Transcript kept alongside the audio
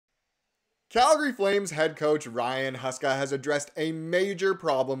Calgary Flames head coach Ryan Huska has addressed a major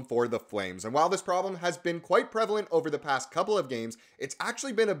problem for the Flames. And while this problem has been quite prevalent over the past couple of games, it's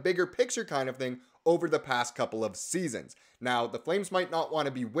actually been a bigger picture kind of thing over the past couple of seasons. Now, the Flames might not want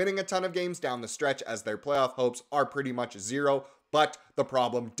to be winning a ton of games down the stretch as their playoff hopes are pretty much zero, but the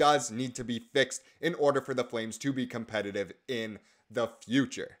problem does need to be fixed in order for the Flames to be competitive in the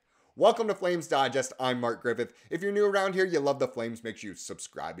future. Welcome to Flames Digest. I'm Mark Griffith. If you're new around here, you love the Flames, make sure you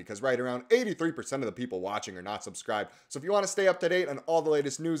subscribe because right around 83% of the people watching are not subscribed. So if you want to stay up to date on all the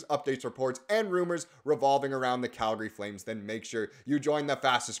latest news, updates, reports, and rumors revolving around the Calgary Flames, then make sure you join the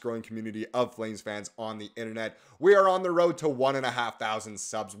fastest growing community of Flames fans on the internet. We are on the road to 1,500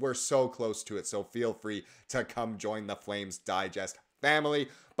 subs. We're so close to it, so feel free to come join the Flames Digest family.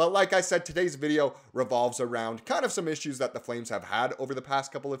 But like I said, today's video revolves around kind of some issues that the Flames have had over the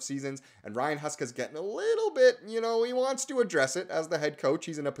past couple of seasons, and Ryan Huska's getting a little bit, he wants to address it as the head coach.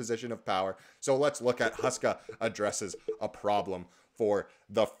 He's in a position of power. So let's look at Huska addresses a problem for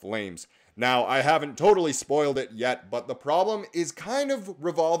the Flames. Now, I haven't totally spoiled it yet, but the problem is kind of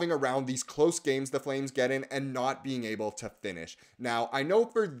revolving around these close games the Flames get in and not being able to finish. Now, I know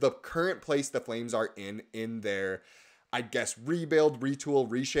for the current place the Flames are in their rebuild,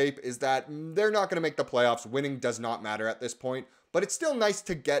 retool, reshape, is that they're not going to make the playoffs. Winning does not matter at this point, but it's still nice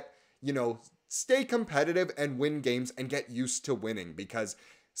to get, stay competitive and win games and get used to winning, because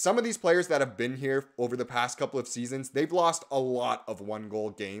some of these players that have been here over the past couple of seasons, they've lost a lot of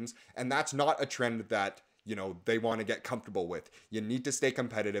one-goal games, and that's not a trend that they want to get comfortable with. You need to stay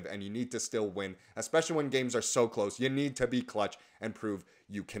competitive and you need to still win, especially when games are so close. You need to be clutch and prove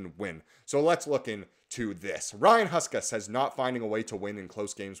you can win. So let's look into this. Ryan Huska says not finding a way to win in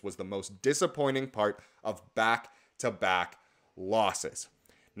close games was the most disappointing part of back-to-back losses.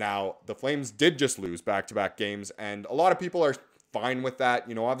 Now, the Flames did just lose back-to-back games, and a lot of people are fine with that.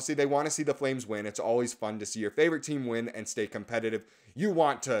 Obviously they want to see the Flames win. It's always fun to see your favorite team win and stay competitive. You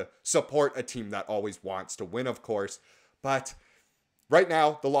want to support a team that always wants to win, of course. But right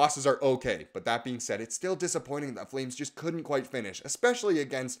now, the losses are okay. But that being said, it's still disappointing that Flames just couldn't quite finish, especially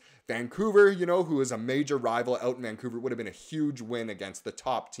against Vancouver, who is a major rival out in Vancouver. It would have been a huge win against the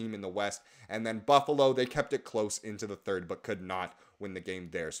top team in the West. And then Buffalo, they kept it close into the third, but could not win the game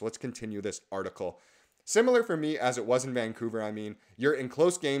there. So let's continue this article. Similar for me as it was in Vancouver. You're in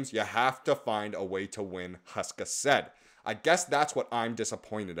close games, you have to find a way to win, Huska said. I guess that's what I'm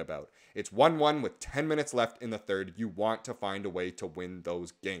disappointed about. It's 1-1 with 10 minutes left in the third. You want to find a way to win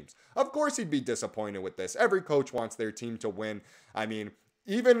those games. Of course he'd be disappointed with this. Every coach wants their team to win.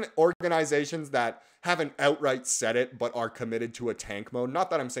 Even organizations that haven't outright said it but are committed to a tank mode, not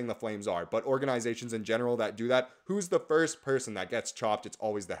that I'm saying the Flames are, but organizations in general that do that, who's the first person that gets chopped? It's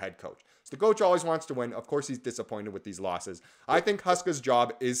always the head coach. So the coach always wants to win. Of course he's disappointed with these losses. I think Huska's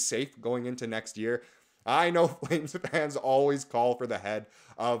job is safe going into next year. I know Flames fans always call for the head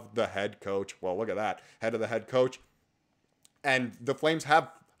of the head coach. Well, look at that, head of the head coach. And the Flames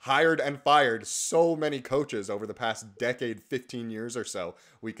have hired and fired so many coaches over the past decade, 15 years or so,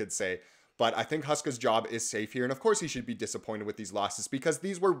 we could say. But I think Huska's job is safe here. And of course he should be disappointed with these losses because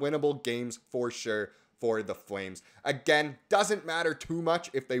these were winnable games for sure for the Flames. Again, doesn't matter too much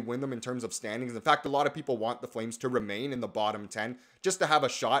if they win them in terms of standings. In fact, a lot of people want the Flames to remain in the bottom 10 just to have a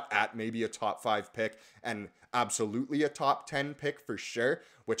shot at maybe a top 5 pick and absolutely a top 10 pick for sure,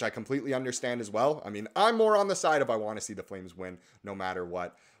 which I completely understand as well. I'm more on the side of I want to see the Flames win no matter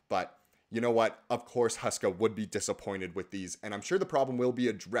what. But you know what? Of course, Huska would be disappointed with these, and I'm sure the problem will be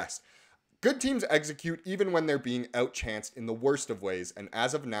addressed. Good teams execute even when they're being outchanced in the worst of ways, and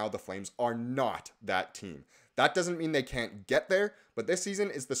as of now, the Flames are not that team. That doesn't mean they can't get there, but this season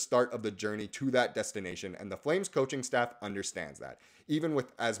is the start of the journey to that destination, and the Flames coaching staff understands that, even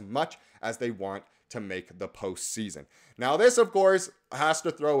with as much as they want to make the postseason. Now, this, of course, has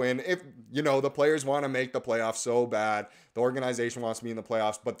to throw in if, the players want to make the playoffs so bad, the organization wants to be in the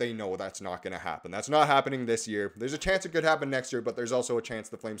playoffs, but they know that's not going to happen. That's not happening this year. There's a chance it could happen next year, but there's also a chance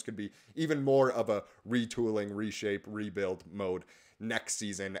the Flames could be even more of a retooling, reshape, rebuild mode next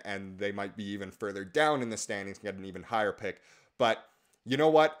season, and they might be even further down in the standings and get an even higher pick. But you know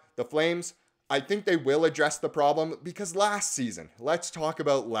what? The Flames, I think they will address the problem because last season, let's talk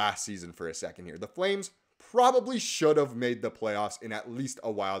about last season for a second here. The Flames probably should have made the playoffs in at least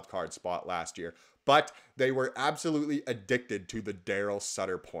a wild card spot last year, but they were absolutely addicted to the Daryl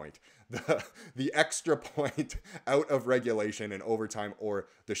Sutter point, the extra point out of regulation and overtime or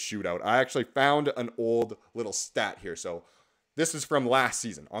the shootout. I actually found an old little stat here. So this is from last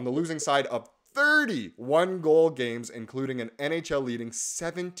season. On the losing side of 31 goal games, including an NHL leading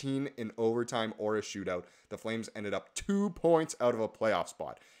 17 in overtime or a shootout, the Flames ended up 2 points out of a playoff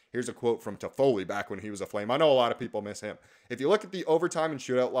spot. Here's a quote from Toffoli back when he was a Flame. I know a lot of people miss him. If you look at the overtime and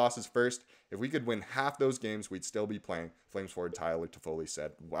shootout losses first, if we could win half those games, we'd still be playing. Flames forward Tyler Toffoli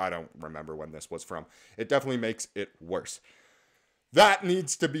said. I don't remember when this was from. It definitely makes it worse. That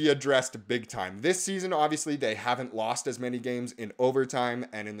needs to be addressed big time. This season, obviously, they haven't lost as many games in overtime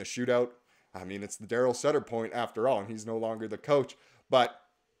and in the shootout. I mean, it's the Daryl Sutter point after all, and he's no longer the coach. But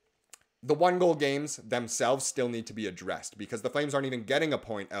the one-goal games themselves still need to be addressed because the Flames aren't even getting a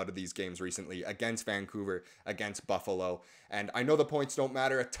point out of these games recently against Vancouver, against Buffalo. And I know the points don't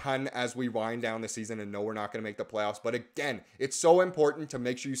matter a ton as we wind down the season and know we're not going to make the playoffs. But again, it's so important to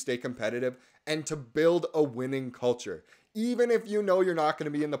make sure you stay competitive and to build a winning culture. Even if you know you're not going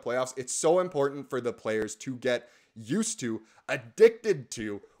to be in the playoffs, it's so important for the players to get used to, addicted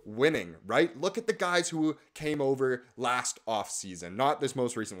to winning, right? Look at the guys who came over last offseason, not this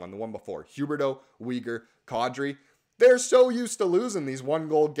most recent one, the one before. Huberdeau, Weegar, Kadri. They're so used to losing these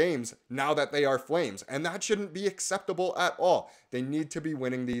one-goal games now that they are Flames, and that shouldn't be acceptable at all. They need to be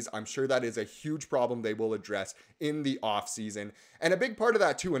winning these. I'm sure that is a huge problem they will address in the offseason. And a big part of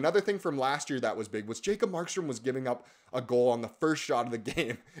that, too, another thing from last year that was big was Jacob Markstrom was giving up a goal on the first shot of the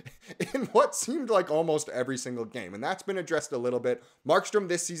game in what seemed like almost every single game, and that's been addressed a little bit. Markstrom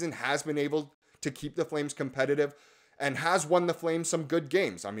this season has been able to keep the Flames competitive and has won the Flames some good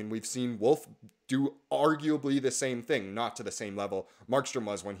games. I mean, we've seen Wolf do arguably the same thing, not to the same level Markstrom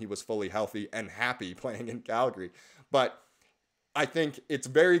was when he was fully healthy and happy playing in Calgary. But I think it's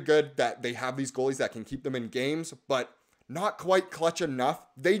very good that they have these goalies that can keep them in games, but not quite clutch enough.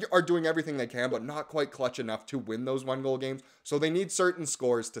 They are doing everything they can, but not quite clutch enough to win those one-goal games. So they need certain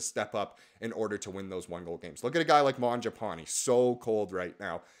scores to step up in order to win those one-goal games. Look at a guy like Mangiapane, so cold right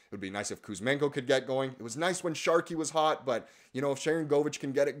now. It would be nice if Kuzmenko could get going. It was nice when Sharkey was hot, but, you know, if Sharangovich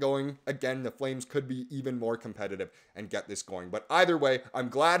can get it going, again, the Flames could be even more competitive and get this going. But either way, I'm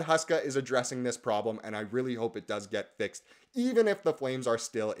glad Huska is addressing this problem, and I really hope it does get fixed, even if the Flames are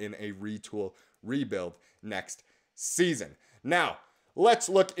still in a retool rebuild next season. Now, let's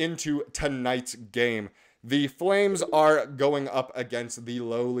look into tonight's game. The Flames are going up against the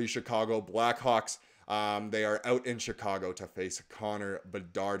lowly Chicago Blackhawks. They are out in Chicago to face Connor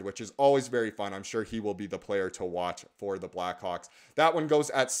Bedard, which is always very fun. I'm sure he will be the player to watch for the Blackhawks. That one goes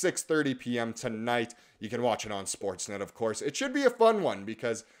at 6:30 p.m. tonight. You can watch it on Sportsnet, of course. It should be a fun one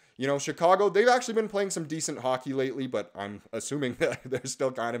because, you know, Chicago, they've actually been playing some decent hockey lately, but I'm assuming that they're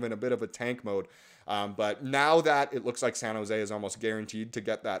still kind of in a bit of a tank mode. But now that it looks like San Jose is almost guaranteed to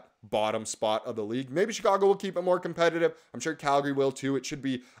get that bottom spot of the league, maybe Chicago will keep it more competitive. I'm sure Calgary will too. It should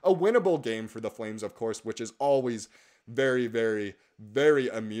be a winnable game for the Flames, of course, which is always very, very, very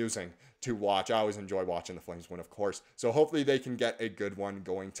amusing to watch. I always enjoy watching the Flames win, of course. So hopefully they can get a good one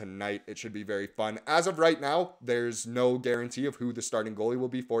going tonight. It should be very fun. As of right now, there's no guarantee of who the starting goalie will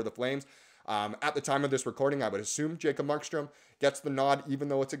be for the Flames. At the time of this recording, I would assume Jacob Markstrom gets the nod, even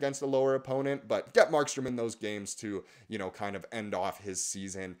though it's against a lower opponent. But get Markstrom in those games to, you know, kind of end off his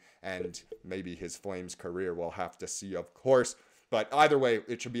season and maybe his Flames career. We'll have to see, of course. But either way,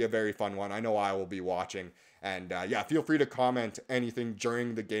 it should be a very fun one. I know I will be watching. And yeah, feel free to comment anything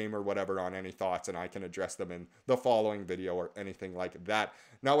during the game or whatever on any thoughts, and I can address them in the following video or anything like that.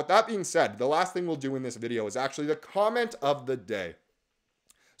 Now, with that being said, the last thing we'll do in this video is actually the comment of the day.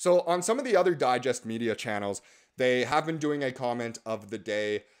 So on some of the other Digest Media channels, they have been doing a comment of the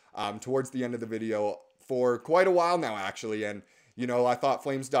day towards the end of the video for quite a while now, actually. And, you know, I thought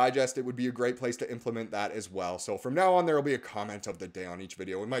Flames Digest, it would be a great place to implement that as well. So from now on, there will be a comment of the day on each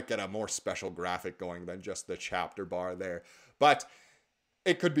video. We might get a more special graphic going than just the chapter bar there. But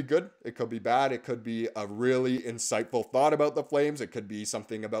it could be good. It could be bad. It could be a really insightful thought about the Flames. It could be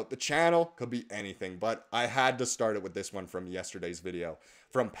something about the channel. Could be anything. But I had to start it with this one from yesterday's video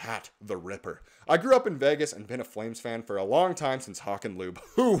from Pat the Ripper. I grew up in Vegas and been a Flames fan for a long time since Hawk and Lube.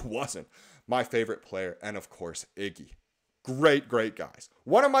 Who wasn't? My favorite player, and of course, Iggy. Great, great guys.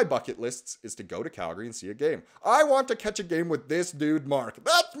 One of my bucket lists is to go to Calgary and see a game. I want to catch a game with this dude, Mark.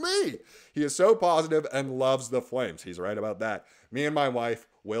 That's me. He is so positive and loves the Flames. He's right about that. Me and my wife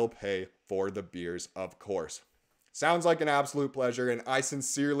will pay for the beers, of course. Sounds like an absolute pleasure, and I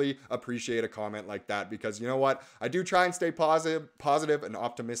sincerely appreciate a comment like that because, you know what? I do try and stay positive and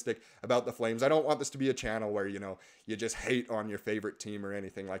optimistic about the Flames. I don't want this to be a channel where, you know, you just hate on your favorite team or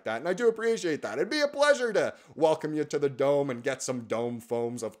anything like that, and I do appreciate that. It'd be a pleasure to welcome you to the Dome and get some Dome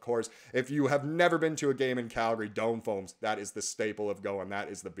foams, of course. If you have never been to a game in Calgary, Dome foams, that is the staple of going. That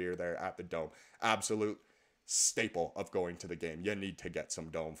is the beer there at the Dome. Absolute staple of going to the game. You need to get some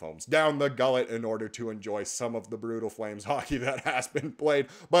Dome foams down the gullet in order to enjoy some of the brutal Flames hockey that has been played.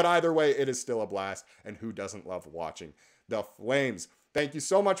 But either way, it is still a blast. And who doesn't love watching the Flames? Thank you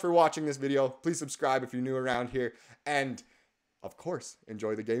so much for watching this video. Please subscribe if you're new around here. And, of course,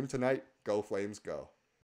 enjoy the game tonight. Go Flames, go.